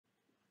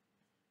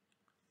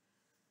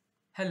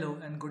Hello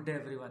and good day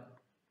everyone.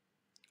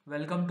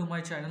 Welcome to my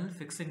channel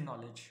Fixing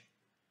Knowledge.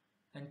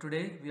 And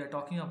today we are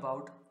talking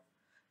about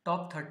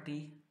top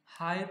 30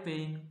 high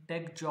paying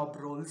tech job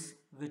roles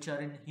which are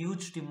in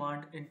huge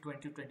demand in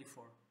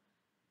 2024.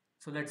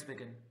 So let's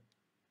begin.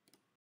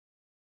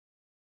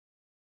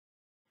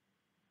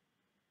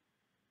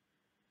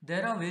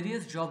 There are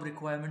various job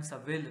requirements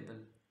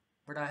available,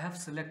 but I have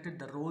selected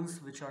the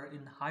roles which are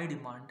in high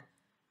demand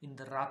in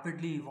the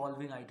rapidly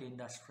evolving IT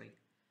industry,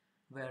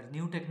 where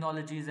new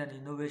technologies and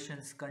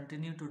innovations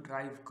continue to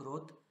drive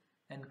growth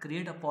and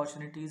create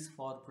opportunities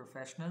for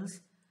professionals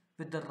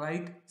with the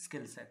right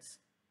skill sets.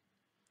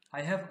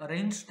 I have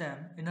arranged them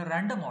in a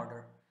random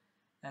order,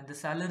 and the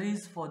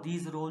salaries for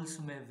these roles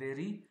may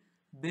vary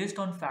based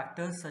on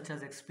factors such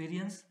as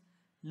experience,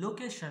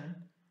 location,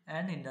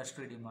 and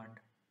industry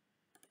demand.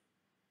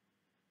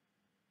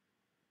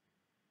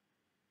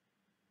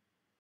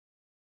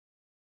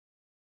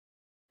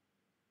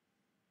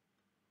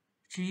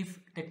 Chief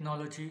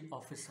Technology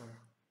Officer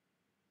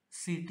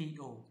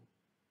CTO.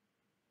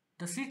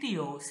 The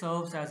CTO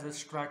serves as a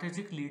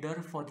strategic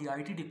leader for the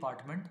IT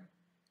department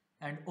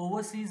and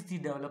oversees the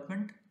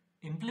development,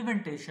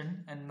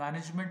 implementation, and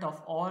management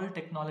of all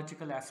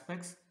technological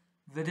aspects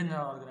within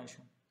an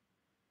organization.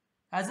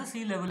 As a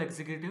C-level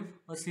executive,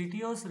 a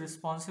CTO's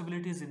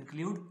responsibilities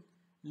include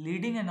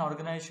leading an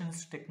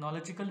organization's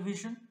technological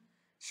vision,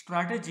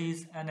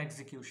 strategies, and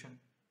execution.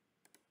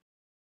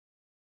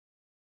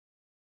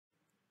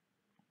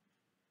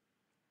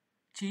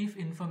 Chief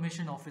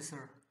Information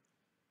Officer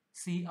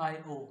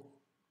CIO.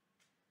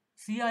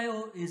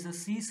 CIO is a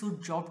C-suite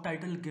job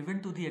title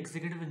given to the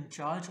executive in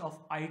charge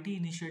of IT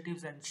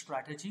initiatives and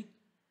strategy.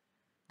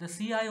 The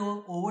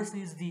CIO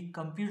oversees the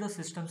computer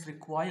systems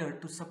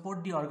required to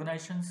support the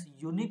organization's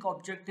unique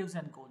objectives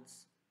and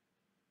goals.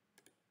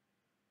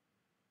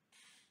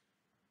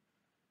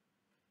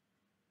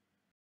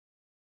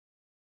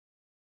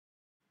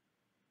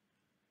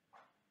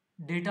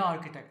 Data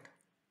Architect.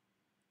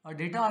 A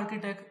data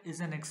architect is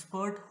an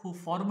expert who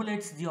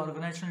formulates the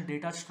organizational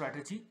data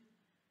strategy,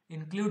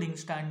 including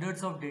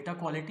standards of data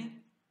quality,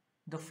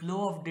 the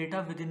flow of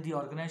data within the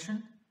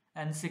organization,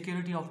 and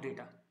security of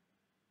data.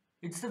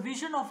 It's the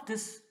vision of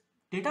this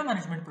data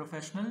management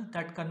professional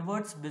that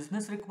converts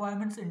business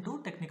requirements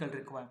into technical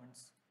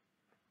requirements.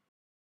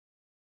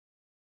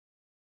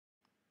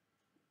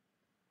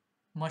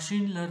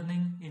 Machine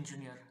Learning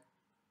Engineer.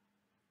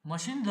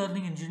 Machine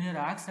Learning Engineer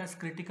acts as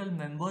critical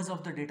members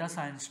of the data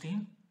science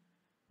team.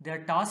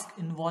 Their tasks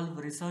involve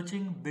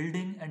researching,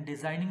 building, and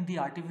designing the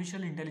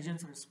artificial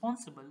intelligence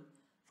responsible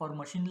for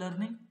machine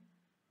learning,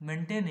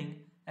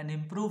 maintaining, and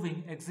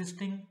improving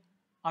existing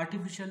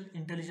artificial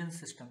intelligence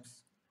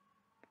systems.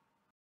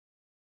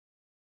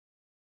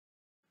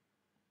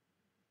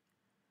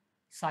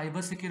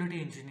 Cybersecurity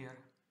Engineer.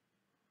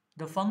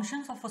 The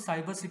functions of a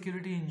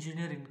cybersecurity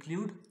engineer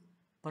include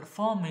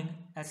performing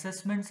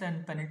assessments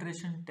and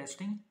penetration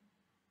testing,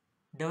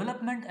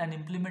 development and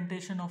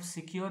implementation of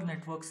secure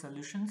network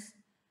solutions,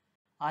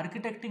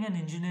 architecting and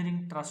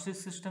engineering trusted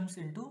systems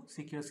into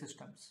secure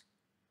systems.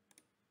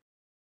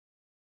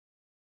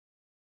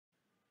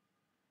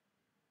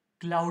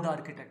 Cloud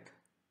Architect.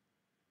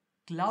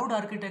 Cloud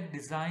Architect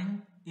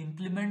design,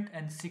 implement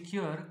and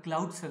secure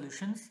cloud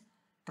solutions,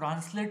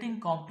 translating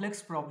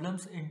complex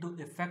problems into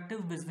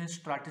effective business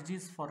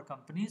strategies for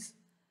companies.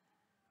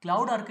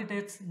 Cloud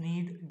architects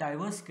need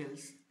diverse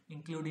skills,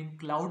 including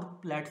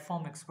cloud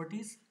platform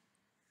expertise,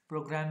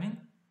 programming,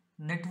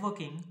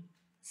 networking,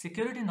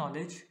 security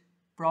knowledge,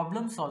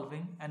 problem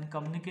solving, and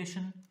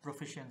communication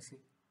proficiency.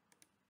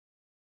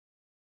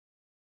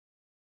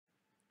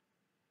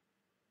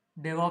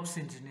 DevOps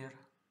Engineer.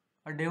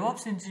 A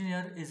DevOps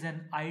engineer is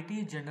an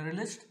IT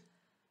generalist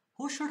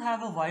who should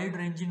have a wide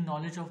ranging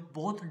knowledge of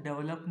both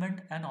development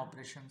and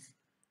operations,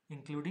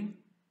 including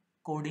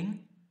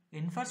coding,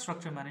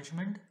 infrastructure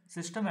management,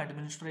 system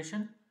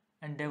administration,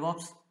 and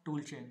DevOps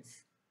toolchains.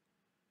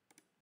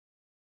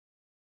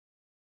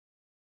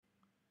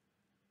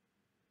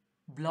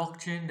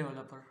 Blockchain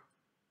Developer.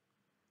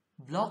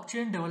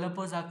 Blockchain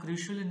developers are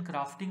crucial in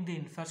crafting the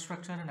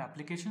infrastructure and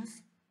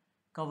applications,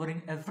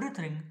 covering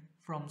everything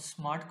from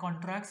smart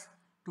contracts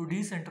to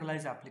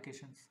decentralized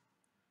applications.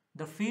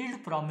 The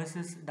field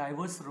promises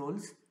diverse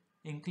roles,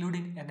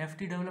 including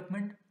NFT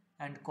development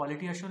and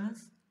quality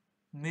assurance,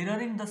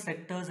 mirroring the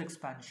sector's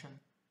expansion.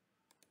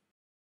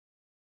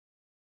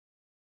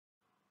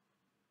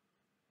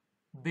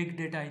 Big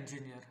Data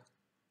Engineer.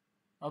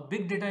 A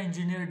big data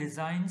engineer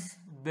designs,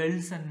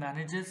 builds, and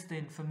manages the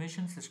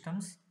information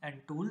systems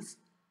and tools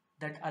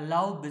that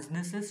allow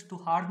businesses to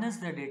harness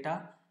their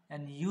data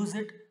and use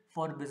it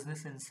for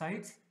business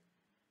insights.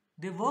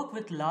 They work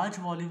with large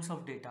volumes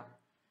of data,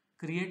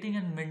 creating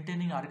and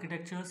maintaining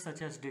architectures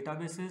such as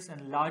databases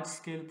and large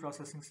scale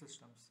processing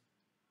systems.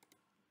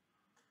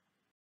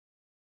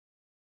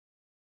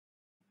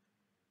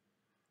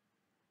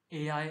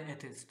 AI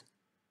Ethist.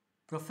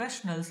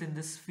 Professionals in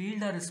this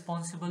field are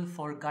responsible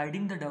for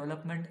guiding the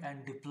development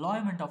and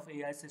deployment of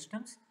AI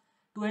systems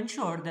to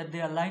ensure that they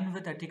align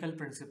with ethical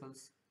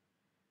principles.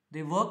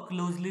 They work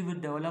closely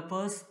with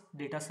developers,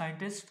 data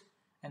scientists,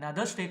 and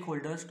other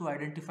stakeholders to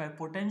identify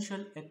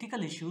potential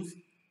ethical issues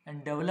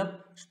and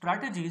develop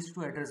strategies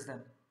to address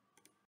them.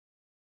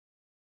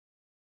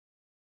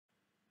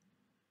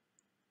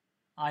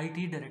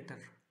 IT Director.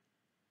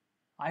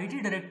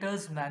 IT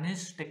directors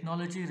manage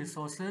technology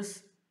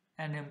resources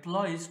and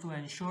employees to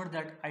ensure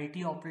that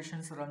IT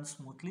operations run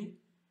smoothly.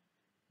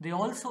 They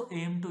also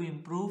aim to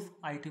improve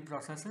IT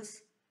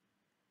processes.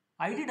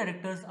 IT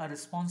directors are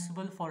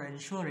responsible for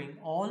ensuring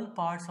all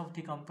parts of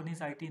the company's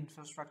IT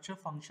infrastructure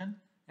function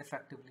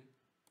effectively.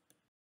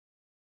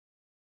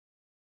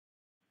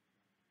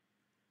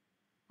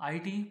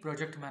 IT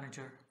Project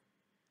Manager.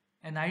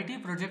 An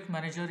IT project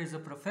manager is a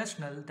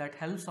professional that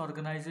helps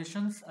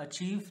organizations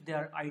achieve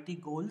their IT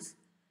goals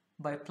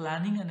by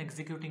planning and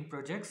executing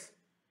projects.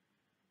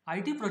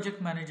 IT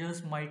project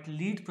managers might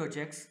lead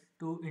projects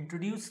to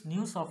introduce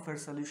new software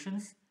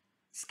solutions,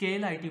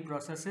 scale IT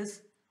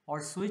processes,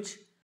 or switch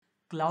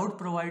cloud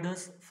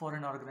providers for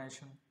an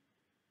organization.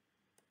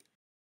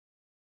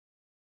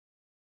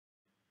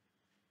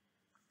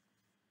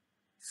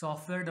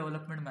 Software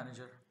Development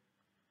Manager.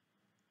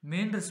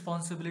 Main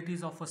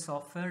responsibilities of a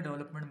software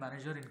development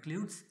manager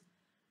includes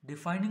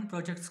defining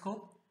project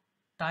scope,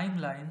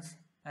 timelines,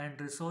 and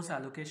resource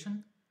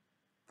allocation,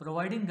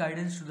 providing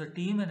guidance to the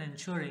team and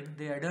ensuring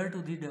they adhere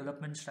to the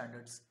development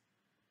standards,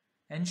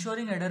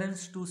 ensuring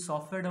adherence to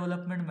software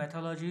development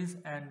methodologies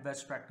and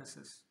best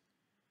practices.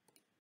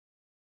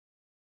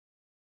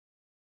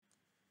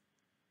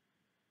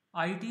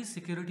 IT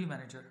Security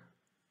Manager.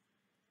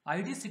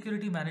 IT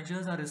security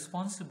managers are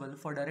responsible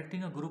for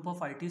directing a group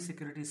of IT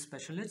security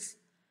specialists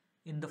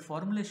in the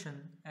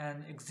formulation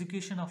and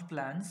execution of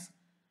plans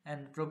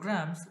and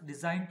programs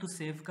designed to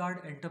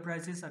safeguard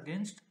enterprises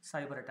against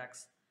cyber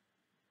attacks.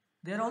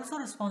 They are also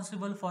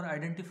responsible for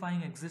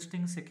identifying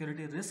existing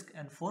security risk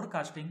and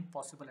forecasting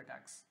possible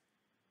attacks.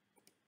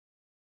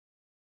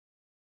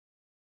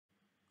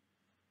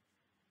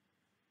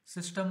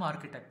 System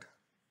Architect.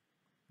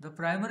 The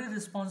primary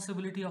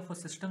responsibility of a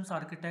systems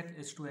architect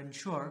is to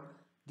ensure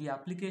the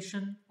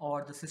application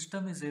or the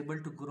system is able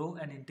to grow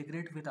and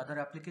integrate with other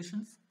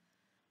applications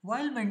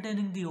while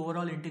maintaining the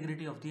overall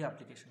integrity of the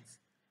applications.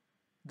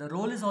 The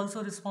role is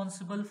also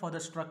responsible for the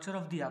structure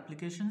of the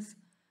applications,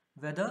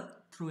 whether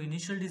through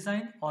initial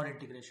design or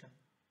integration.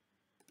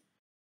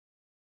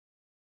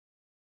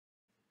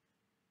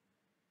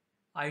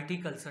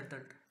 IT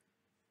Consultant.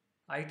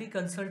 IT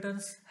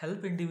consultants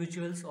help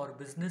individuals or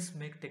business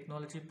make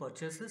technology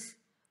purchases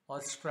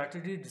or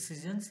strategy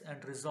decisions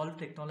and resolve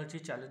technology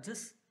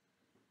challenges.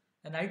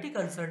 An IT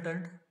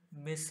consultant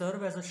may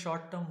serve as a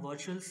short-term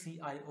virtual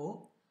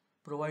CIO,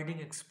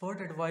 providing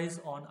expert advice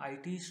on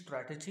IT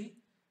strategy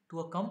to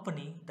a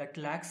company that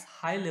lacks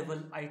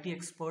high-level IT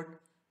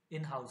expert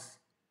in-house.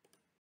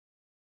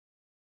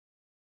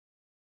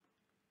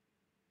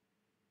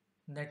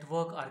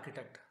 Network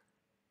Architect.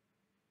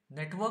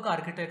 Network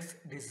architects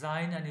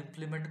design and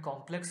implement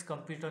complex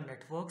computer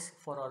networks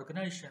for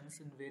organizations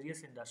in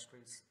various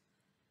industries.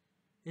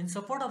 In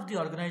support of the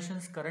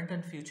organization's current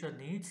and future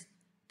needs,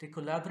 they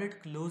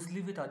collaborate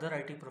closely with other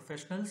IT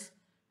professionals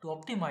to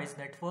optimize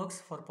networks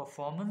for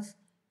performance,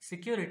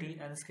 security,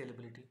 and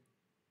scalability.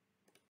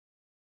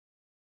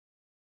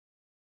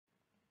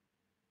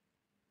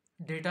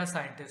 Data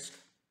Scientist.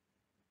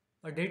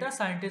 A data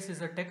scientist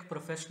is a tech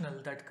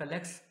professional that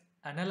collects,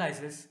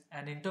 analyzes,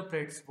 and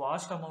interprets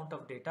vast amount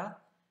of data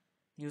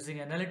using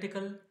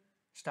analytical,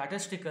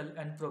 statistical,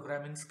 and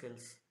programming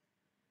skills.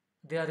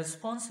 They are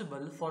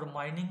responsible for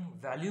mining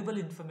valuable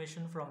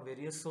information from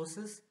various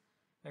sources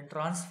and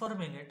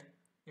transforming it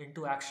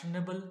into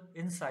actionable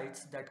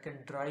insights that can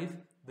drive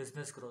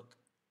business growth.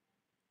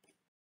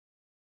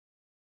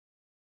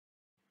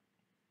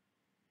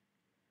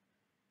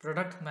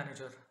 Product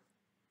Manager.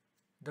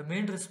 The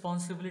main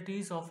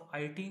responsibilities of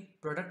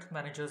IT product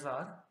managers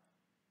are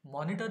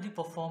monitor the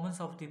performance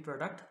of the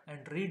product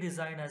and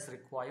redesign as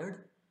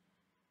required,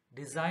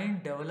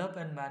 design, develop,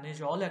 and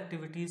manage all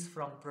activities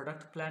from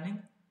product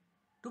planning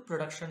to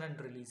production and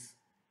release,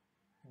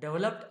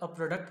 develop a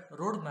product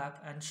roadmap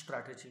and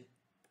strategy.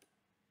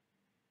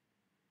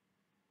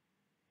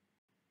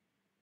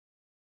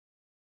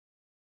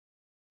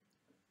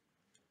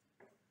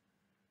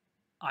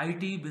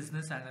 IT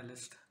Business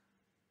Analyst.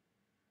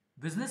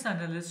 Business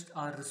analysts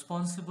are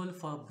responsible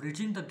for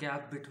bridging the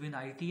gap between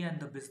IT and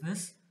the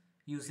business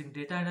using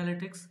data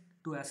analytics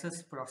to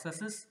assess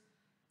processes,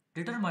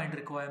 determine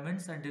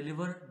requirements, and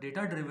deliver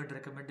data-driven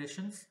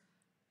recommendations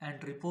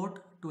and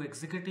report to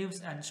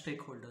executives and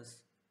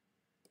stakeholders.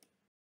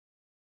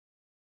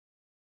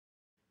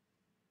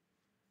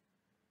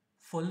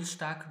 Full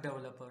stack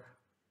developer.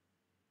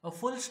 A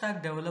full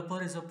stack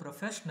developer is a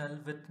professional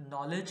with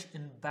knowledge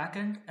in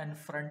back-end and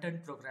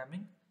front-end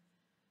programming.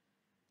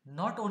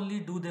 Not only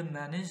do they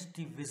manage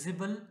the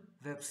visible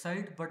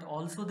website but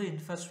also the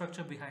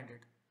infrastructure behind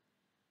it.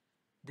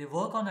 They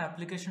work on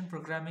application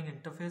programming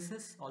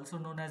interfaces, also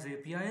known as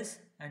APIs,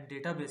 and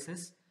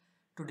databases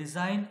to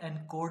design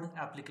and code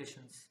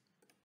applications.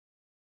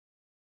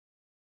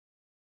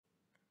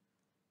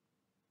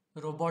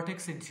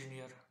 Robotics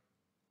engineer.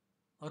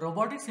 A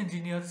robotics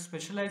engineer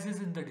specializes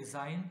in the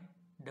design,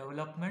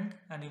 development,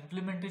 and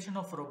implementation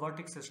of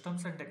robotic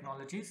systems and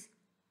technologies.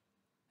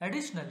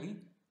 Additionally,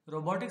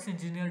 robotics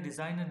engineers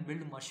design and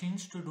build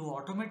machines to do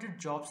automated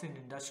jobs in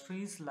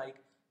industries like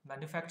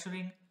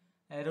manufacturing,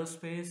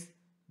 aerospace,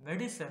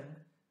 medicine,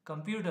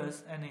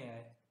 computers, and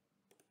AI.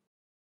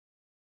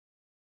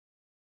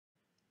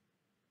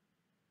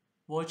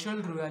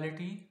 Virtual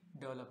reality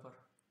developer.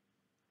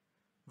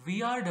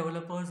 VR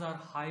developers are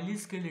highly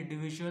skilled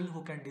individuals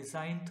who can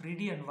design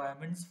 3D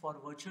environments for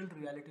virtual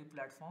reality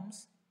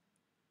platforms.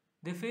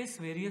 They face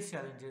various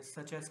challenges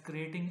such as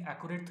creating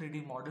accurate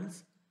 3D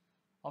models,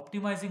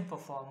 optimizing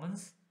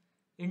performance,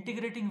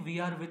 integrating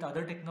VR with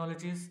other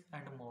technologies,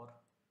 and more.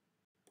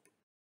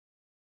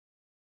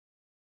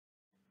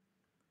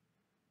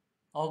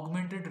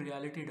 Augmented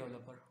reality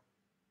developer.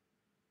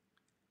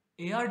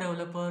 AR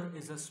developer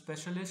is a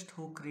specialist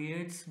who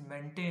creates,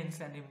 maintains,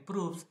 and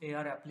improves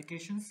AR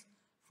applications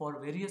for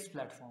various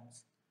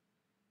platforms.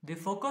 They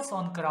focus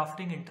on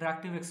crafting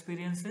interactive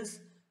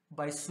experiences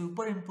by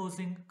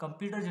superimposing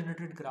computer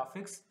generated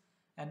graphics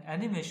and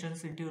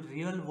animations into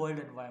real world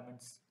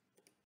environments.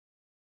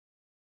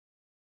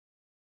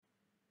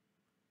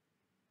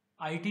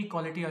 IT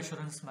Quality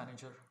Assurance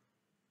Manager.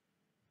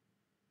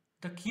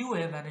 The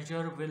QA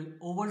manager will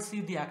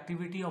oversee the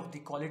activity of the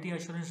quality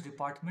assurance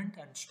department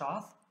and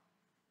staff,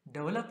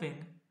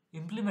 developing,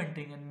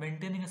 implementing, and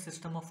maintaining a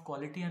system of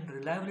quality and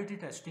reliability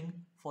testing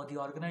for the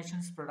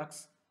organization's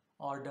products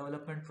or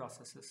development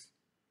processes.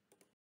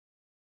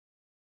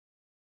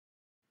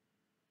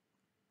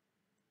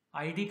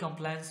 IT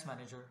Compliance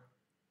Manager.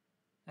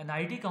 An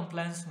IT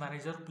compliance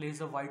manager plays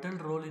a vital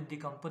role in the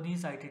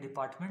company's IT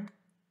department.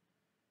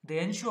 They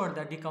ensure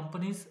that the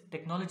company's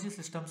technology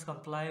systems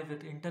comply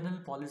with internal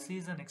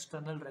policies and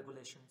external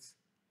regulations.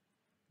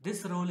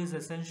 This role is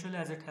essential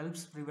as it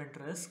helps prevent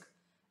risk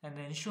and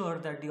ensure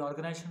that the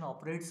organization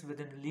operates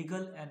within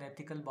legal and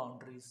ethical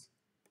boundaries.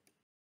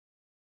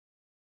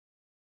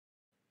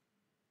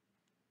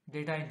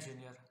 Data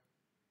engineer.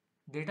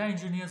 Data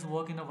engineers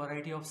work in a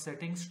variety of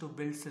settings to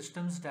build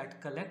systems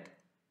that collect,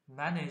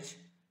 manage,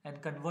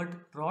 and convert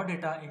raw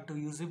data into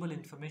usable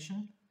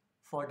information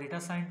for data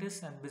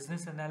scientists and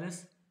business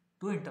analysts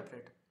to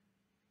interpret.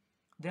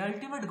 The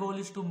ultimate goal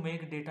is to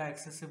make data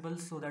accessible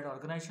so that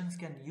organizations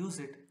can use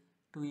it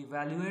to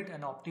evaluate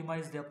and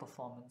optimize their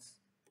performance.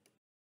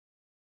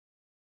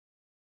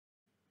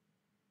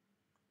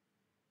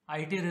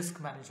 IT Risk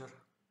Manager.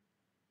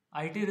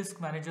 IT risk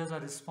managers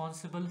are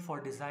responsible for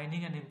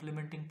designing and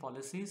implementing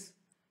policies,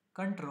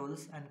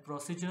 controls, and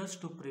procedures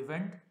to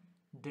prevent,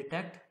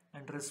 detect,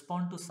 and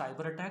respond to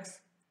cyber attacks,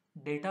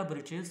 data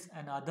breaches,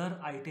 and other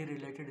IT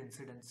related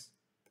incidents.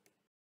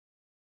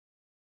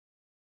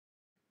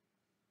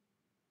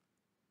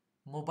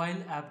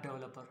 Mobile App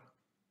Developer.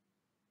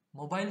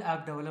 Mobile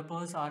app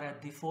developers are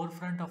at the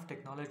forefront of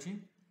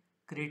technology,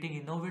 creating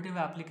innovative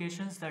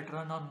applications that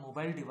run on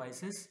mobile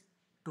devices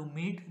to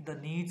meet the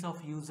needs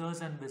of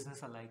users and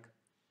business alike.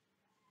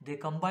 They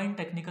combine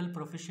technical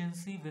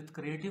proficiency with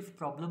creative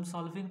problem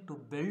solving to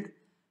build,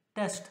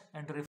 test,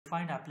 and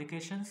refine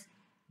applications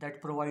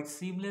that provide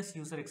seamless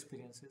user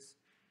experiences.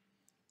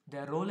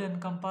 Their role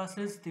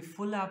encompasses the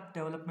full app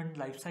development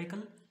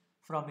lifecycle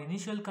from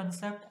initial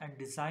concept and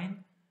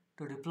design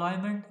to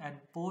deployment and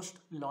post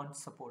launch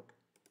support.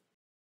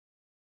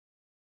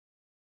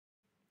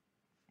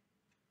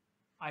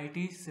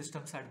 IT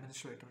Systems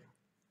Administrator.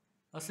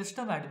 A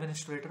system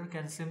administrator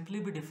can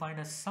simply be defined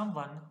as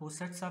someone who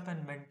sets up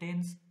and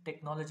maintains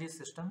technology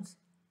systems,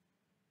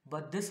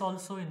 but this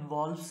also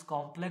involves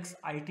complex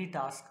IT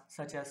tasks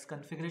such as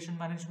configuration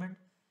management,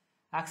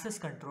 access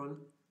control,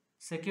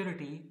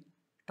 security,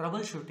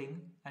 troubleshooting,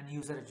 and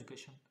user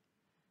education,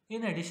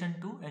 in addition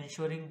to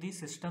ensuring the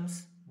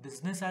system's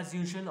business as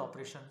usual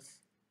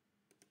operations.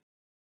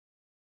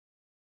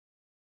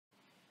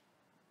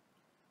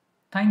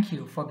 Thank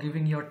you for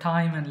giving your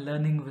time and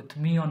learning with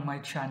me on my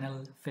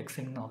channel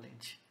Fixing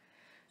Knowledge.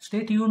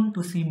 Stay tuned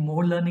to see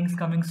more learnings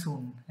coming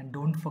soon, and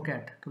don't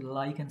forget to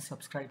like and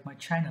subscribe my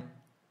channel.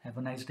 Have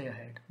a nice day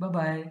ahead. Bye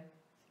bye.